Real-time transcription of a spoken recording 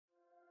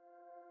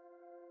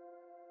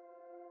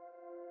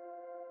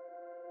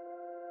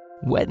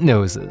Wet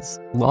noses,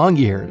 long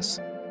ears,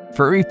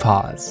 furry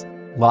paws,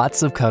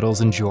 lots of cuddles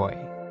and joy.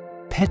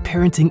 Pet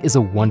parenting is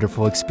a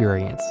wonderful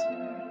experience.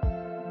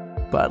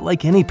 But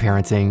like any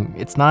parenting,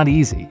 it's not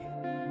easy.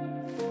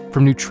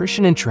 From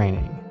nutrition and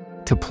training,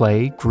 to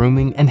play,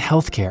 grooming, and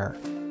healthcare,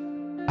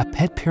 a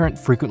pet parent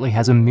frequently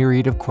has a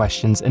myriad of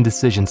questions and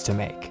decisions to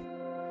make.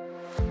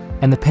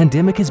 And the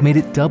pandemic has made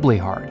it doubly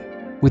hard,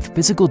 with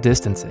physical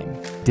distancing,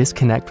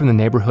 disconnect from the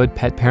neighborhood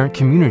pet parent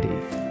community,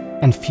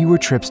 and fewer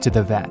trips to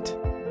the vet.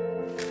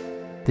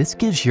 This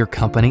gives your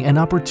company an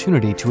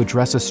opportunity to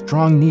address a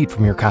strong need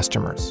from your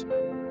customers.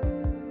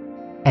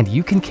 And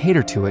you can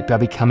cater to it by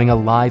becoming a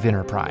live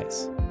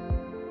enterprise,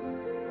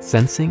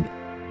 sensing,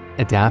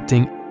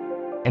 adapting,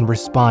 and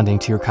responding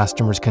to your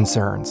customers'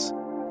 concerns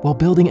while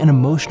building an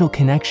emotional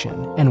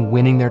connection and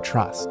winning their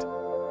trust.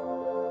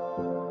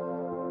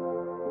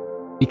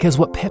 Because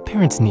what pet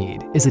parents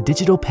need is a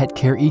digital pet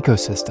care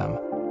ecosystem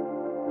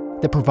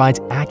that provides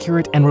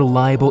accurate and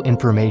reliable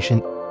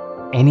information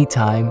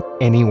anytime,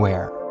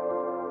 anywhere.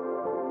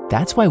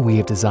 That's why we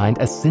have designed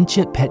a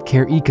sentient pet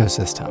care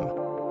ecosystem.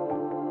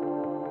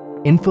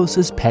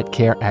 Infosys Pet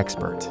Care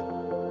Expert.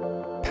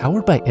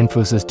 Powered by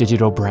Infosys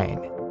Digital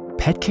Brain,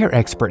 Pet Care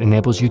Expert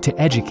enables you to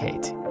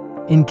educate,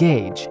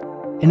 engage,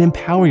 and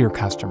empower your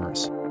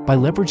customers by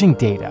leveraging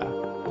data,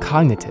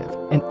 cognitive,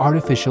 and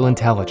artificial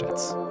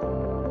intelligence.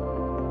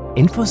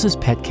 Infosys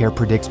Pet Care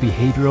predicts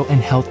behavioral and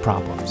health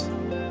problems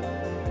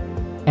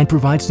and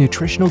provides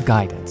nutritional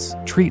guidance,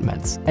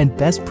 treatments, and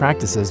best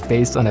practices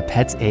based on a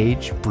pet's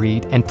age,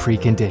 breed, and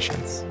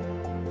preconditions.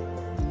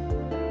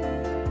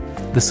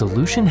 The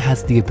solution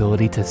has the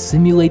ability to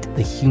simulate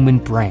the human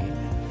brain.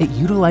 It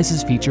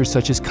utilizes features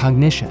such as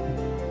cognition,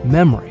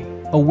 memory,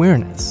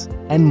 awareness,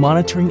 and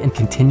monitoring and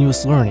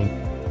continuous learning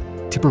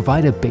to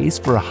provide a base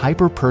for a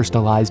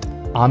hyper-personalized,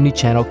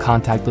 omni-channel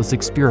contactless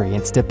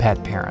experience to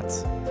pet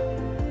parents.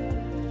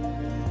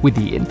 With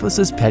the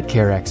Infosys Pet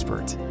Care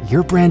Expert,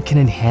 your brand can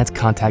enhance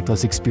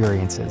contactless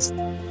experiences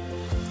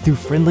through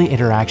friendly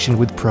interaction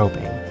with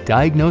probing,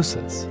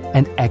 diagnosis,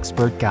 and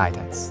expert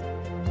guidance.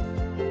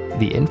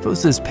 The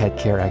Infosys Pet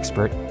Care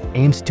Expert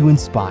aims to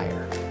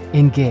inspire,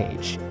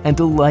 engage, and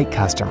delight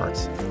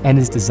customers, and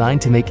is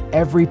designed to make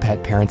every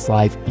pet parent's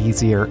life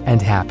easier and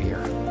happier.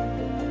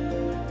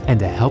 And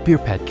to help your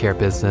pet care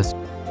business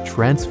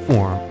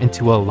transform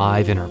into a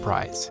live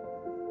enterprise.